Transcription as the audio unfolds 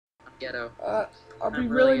ghetto. I'll be I'm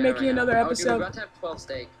really ghetto making right now. another Oh, dude, we're episode. about to have 12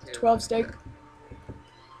 steak too. 12 steak.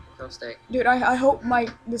 12 steak. Dude, I hope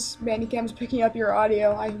this Bandicam's picking up your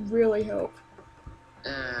audio. I really hope.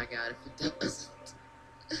 God, if it does.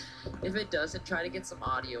 If it doesn't, try to get some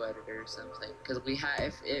audio editor or something. Because we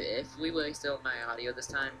have, if we wasted all my audio this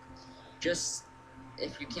time, just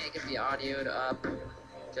if you can't get the audio up,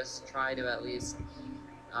 just try to at least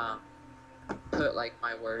put like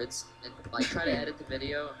my words and like try to edit the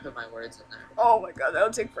video and put my words in there. Oh my god, that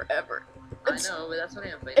would take forever. I know, but that's what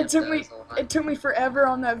Ambient It took does all the time. it took me forever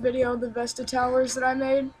on that video, the Vesta Towers that I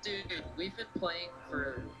made. Dude, we've been playing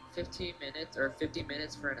for 15 minutes or 50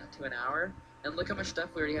 minutes to an hour, and look how much stuff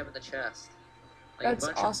we already have in the chest. Like That's a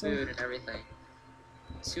bunch awesome. of food and everything.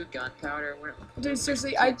 2 gunpowder. Dude,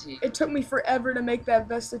 seriously, TNT. it took me forever to make that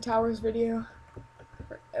Vesta Towers video.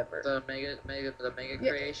 Forever. The mega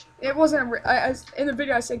creation. It wasn't. In the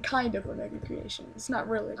video I said kind of a mega creation. It's not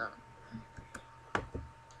really. No.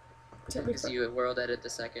 Took me Because you world edit the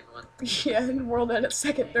second one. Yeah, in world edit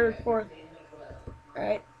second, third, fourth. All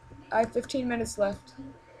right, I have 15 minutes left.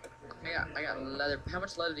 I got leather. How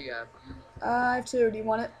much leather do you have? I have 2. Do you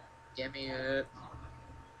want it? Give me it.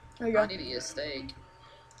 There you go. I need to eat a steak.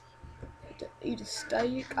 Eat a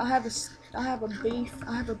steak. I have a beef.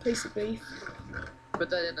 I have a piece of beef. Put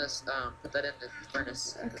that in the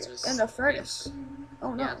furnace. Okay. In the furnace.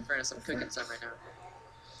 Oh no. Yeah, the furnace. I'm cooking some right now.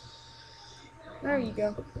 There you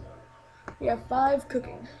go. We have 5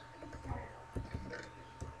 cooking.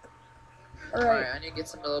 Alright, I need to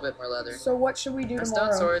get a little bit more leather. So what should we do My tomorrow?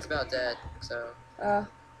 stone sword's about dead, so.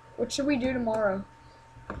 What should we do tomorrow?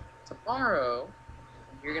 Tomorrow,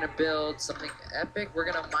 you're gonna build something epic. We're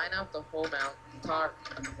gonna mine out the whole mountain.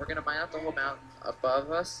 We're gonna mine out the whole mountain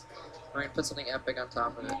above us. We're gonna put something epic on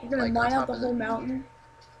top of it. You're gonna mine out the whole mountain?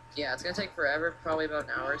 Yeah, it's gonna take forever, probably about an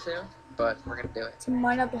hour or 2, but we're gonna do it. To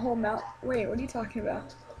mine out the whole mountain? Wait, what are you talking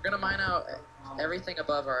about? We're gonna mine out everything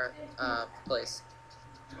above our place.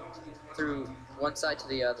 Through one side to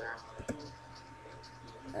the other.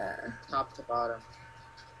 Top to bottom.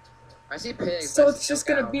 I see pigs. So it's just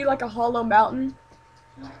gonna be like a hollow mountain?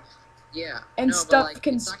 Yeah. And no, stuff but, like,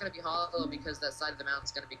 can... It's not gonna be hollow because that side of the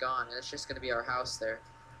mountain's gonna be gone, and it's just gonna be our house there.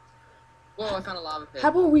 Whoa, I found a lava pit. How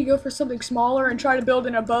about we go for something smaller and try to build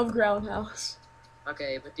an above ground house?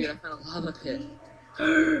 Okay, but dude, I found a lava pit.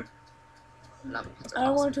 Lava pits are I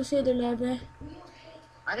awesome. want to see the lava.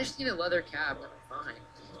 I just need a leather cap, and I'm fine.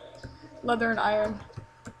 Leather and iron.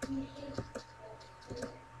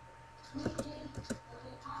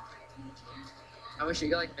 I wish you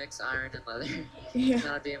could like mix iron and leather. Yeah.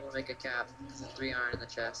 Then I'd be able to make a cap. There's 3 iron in the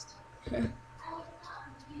chest.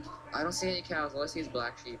 I don't see any cows. All I see is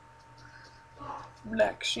black sheep.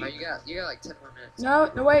 Black sheep. Right, you got like 10 more minutes.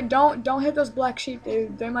 No, wait, don't hit those black sheep,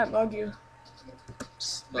 dude. They might bug you.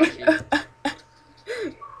 Black sheep.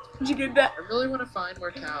 Did you get that? I really want to find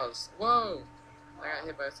more cows. Whoa! I got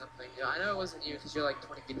hit by something. Yeah, I know it wasn't you because you're like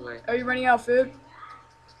 20 feet away. Are you running out of food?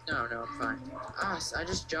 No, I'm fine. I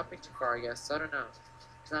just jumping too far, I guess. So I don't know.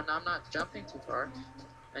 Cause I'm not jumping too far.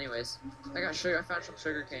 Anyways, I got sugar. I found some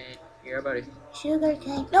sugar cane. Here, buddy. Sugar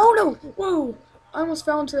cane. No! Whoa! I almost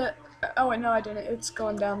fell into that. Oh wait, no, I didn't. It's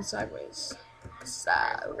going down sideways.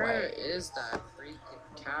 Where is that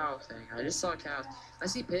freaking cow thing? I just saw cows. I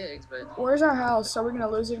see pigs, but Where's our house? Are we gonna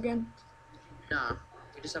lose it again? nah.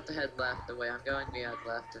 We just have to head left. The way I'm going, we head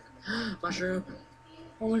left. And mushroom.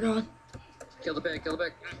 Oh my god. Kill the pig. Kill the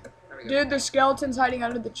pig. There we go. Dude, there's skeletons hiding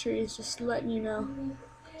under the trees. Just letting you know.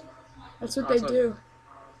 That's what they Awesome. do.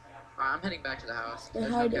 Alright, I'm heading back to the house. They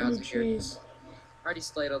There's hide no in cows the here. trees. I already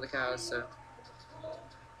slayed all the cows, so.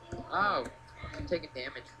 Oh, I'm taking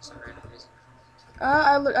damage for some random reason.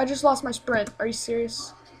 I just lost my sprint. Are you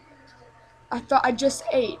serious? I thought I just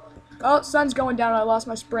ate. Oh, sun's going down. I lost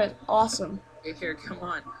my sprint. Awesome. Here, come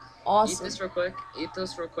on. Awesome. Eat this real quick. Eat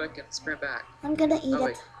this real quick and sprint back. I'm gonna eat Oh,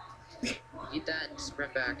 it. wait. Eat that and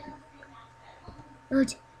sprint back.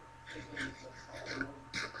 Hurt.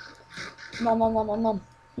 Nom.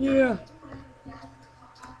 Yeah.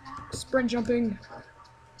 Sprint jumping.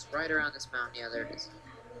 It's right around this mountain. Yeah, there it is.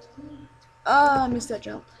 Ah, I missed that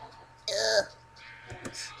jump. Ugh.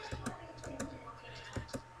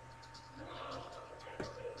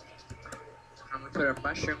 I'm gonna put a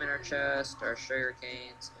mushroom in our chest, our sugar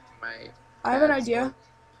canes, I have an idea.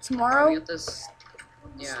 Tomorrow, We get this.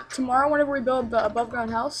 Yeah. tomorrow, whenever we build the above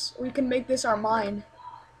ground house, we can make this our mine.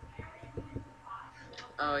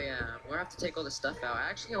 Oh yeah. We'll have to take all the stuff out. I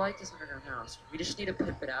actually like this underground house. We just need to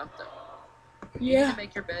pimp it out though. You need Yeah, to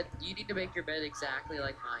make your bed. You need to make your bed exactly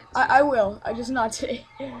like mine. I will. I just not today.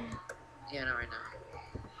 Yeah, no, right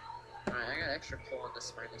now. Alright, I got extra coal in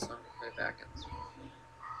this furnace, so I'm gonna put it back in this.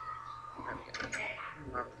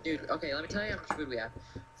 Dude, okay, let me tell you how much food we have.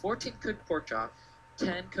 14 cooked pork chop,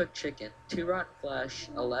 10 cooked chicken, 2 rotten flesh,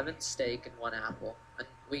 11 steak, and 1 apple. And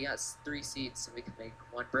we got 3 seeds, so we can make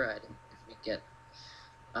 1 bread if we get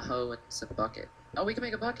a hoe and some bucket. Oh, we can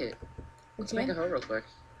make a bucket. Let's make a hoe real quick.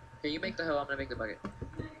 Here, you make the hoe, I'm gonna make the bucket.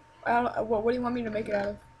 What do you want me to make it out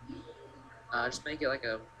of? Just make it like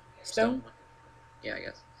a Stone? one. Yeah, I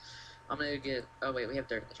guess. I'm gonna get. Oh wait, we have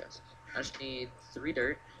dirt in the chest. I just need 3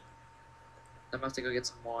 dirt. I'm about to go get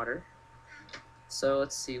some water. So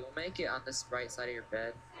let's see. We'll make it on this right side of your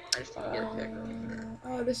bed. I just need to get a pick.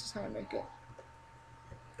 Oh, this is how I make it.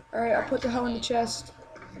 All right, I'll put the hoe in the chest.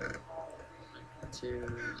 1, 2,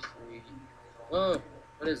 3. Whoa!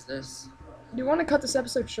 What is this? Do you want to cut this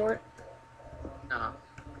episode short? No. Not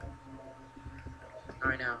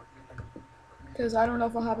right now. Because I don't know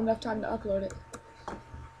if I'll have enough time to upload it.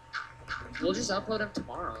 We'll just upload them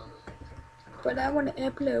tomorrow. But I want to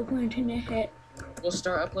upload one tonight. We'll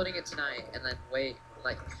start uploading it tonight and then wait,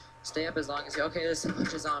 like, stay up as long as you. Okay, there's a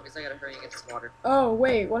bunch of zombies. I gotta hurry and get some water. Oh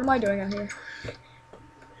wait, what am I doing out here?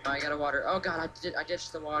 Oh, I gotta water. Oh god, I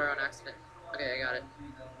ditched the water on accident. Okay, I got it.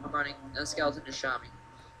 I'm running. And the skeleton just shot me.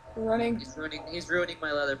 Running. He's ruining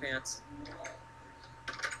my leather pants.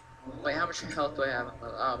 Wait, how much health do I have?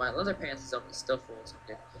 Oh, my leather pants is still full. So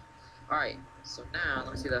okay. Alright, so now,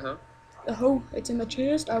 let me see the hoe. The hoe, it's in the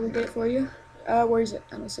chest. I will get it for you. Where is it?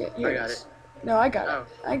 Let me see it. Here I got it. No, I got Oh. it.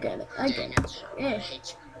 I got it. I got Dang it. it. I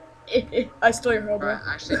hate you. I stole your hoe, bro. Alright,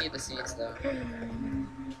 I actually need the seeds though. There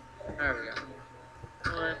we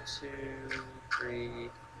go. 1, 2, 3.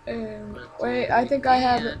 1, 2, Wait, I think I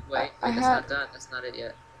have. and wait, I that's have. not done. That's not it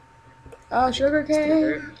yet. Oh, sugar Still cane.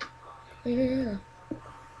 dirt. Yeah.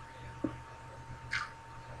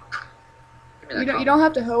 Give me that You cobble. don't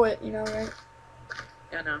have to hoe it, you know, right?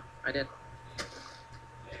 Yeah, no, I did.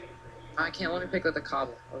 I can't let me pick up the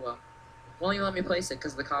cobble. Oh well. Won't you let me place it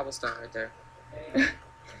because the cobblestone right there.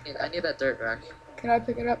 I need that dirt back. Can I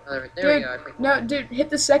pick it up? Oh, there Dude, we go. I picked no, it. dude, hit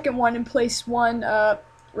the second one and place one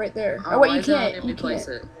right there. Oh, wait, why you is it not can't. letting me You place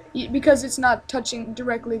can't. it? Because it's not touching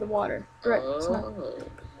directly the water. Correct. It's not. Oh.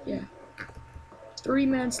 Yeah. 3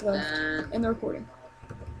 minutes left Then in the recording.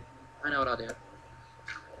 I know what I'll do.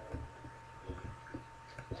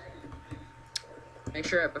 Make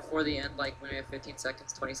sure before the end, like when we have 15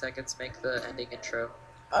 seconds, 20 seconds, make the ending intro.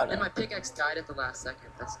 Oh, And no. my pickaxe died at the last second.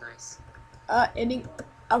 That's nice. Ending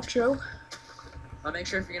outro. I'll make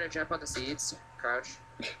sure if you're gonna jump on the seeds, crouch.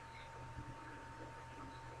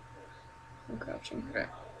 I'm crouching. Okay.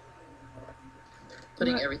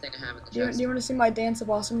 Putting What? everything I have in the Do you chest. want to see my dance of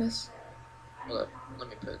awesomeness? Hold up.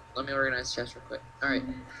 Let me organize the chest real quick. Alright.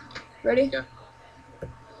 Ready? Go.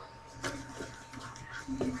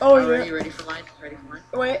 Oh, Are yeah. you ready for mine? Ready for mine?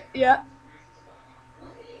 Wait, yeah.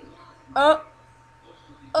 Oh.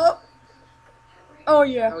 Oh. Oh,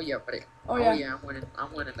 yeah. Oh yeah, buddy. Oh, yeah.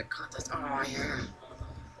 I'm winning the contest. Oh yeah.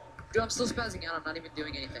 Dude, I'm still spazzing out. I'm not even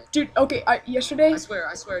doing anything. Dude, okay, yesterday. I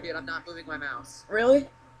swear, dude, I'm not moving my mouse. Really?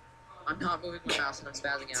 I'm not moving my mouse and I'm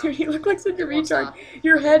spazzing out. Dude, you look like such a It won't retard. stop.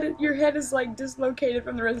 Your head is like dislocated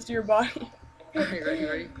from the rest of your body. Alright,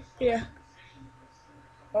 ready? Yeah.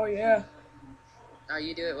 Oh, yeah. Alright,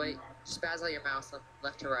 you do it. Wait. Spaz out your mouse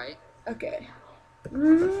left to right. Okay.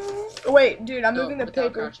 Wait, dude, I'm No, moving the without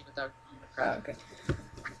paper. crouching, without Oh, crouching.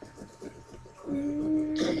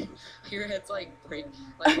 okay. Your head's like break.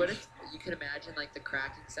 Like, what if you could imagine like the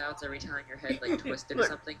cracking sounds every time your head like twisted or Look.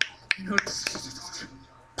 something?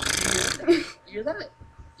 You hear that?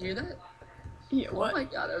 You hear that? Yeah, Oh what? my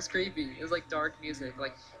god, that was creepy. It was like dark music.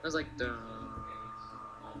 Like it was like dun,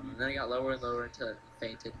 and then it got lower and lower until it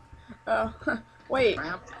fainted. Oh, wait.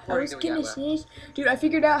 Alright, how much I recording was do we got gonna left? say, dude, I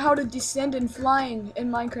figured out how to descend in flying in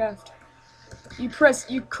Minecraft. You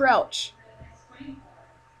crouch.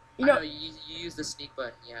 You know, I know you use the sneak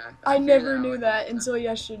button. Yeah. I figured never out knew like that all the until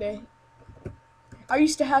yesterday. I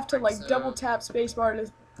used to have to like So- double tap spacebar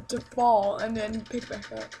to fall and then pick back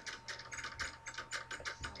up.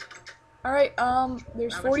 Alright,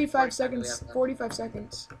 there's How much 45 recording time do we seconds. have left? 45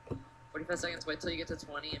 seconds. 45 seconds. Wait till you get to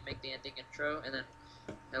 20 and make the ending intro, and then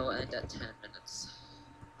it'll end at 10 minutes.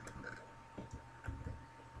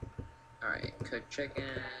 Alright, cooked chicken.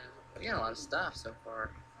 We got a lot of stuff so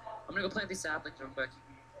far. I'm gonna go plant these saplings real quick.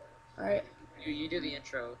 Alright, You do the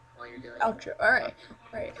intro while you're doing it. outro. Alright,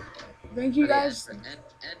 alright. Thank you Or the guys.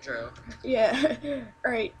 Intro. Yeah.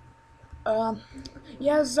 Alright.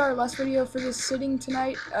 Yeah, this is our last video for this sitting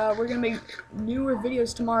tonight. We're gonna make newer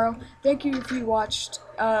videos tomorrow. Thank you if you watched.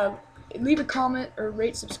 Leave a comment or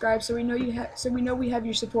rate, subscribe, so we know we have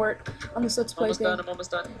your support on this Let's Play Almost thing. done. I'm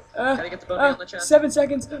almost done. Gotta get the bone on the chest. 7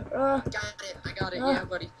 seconds. Got it. I got it. Yeah,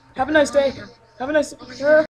 buddy. Have a nice day. Have a nice.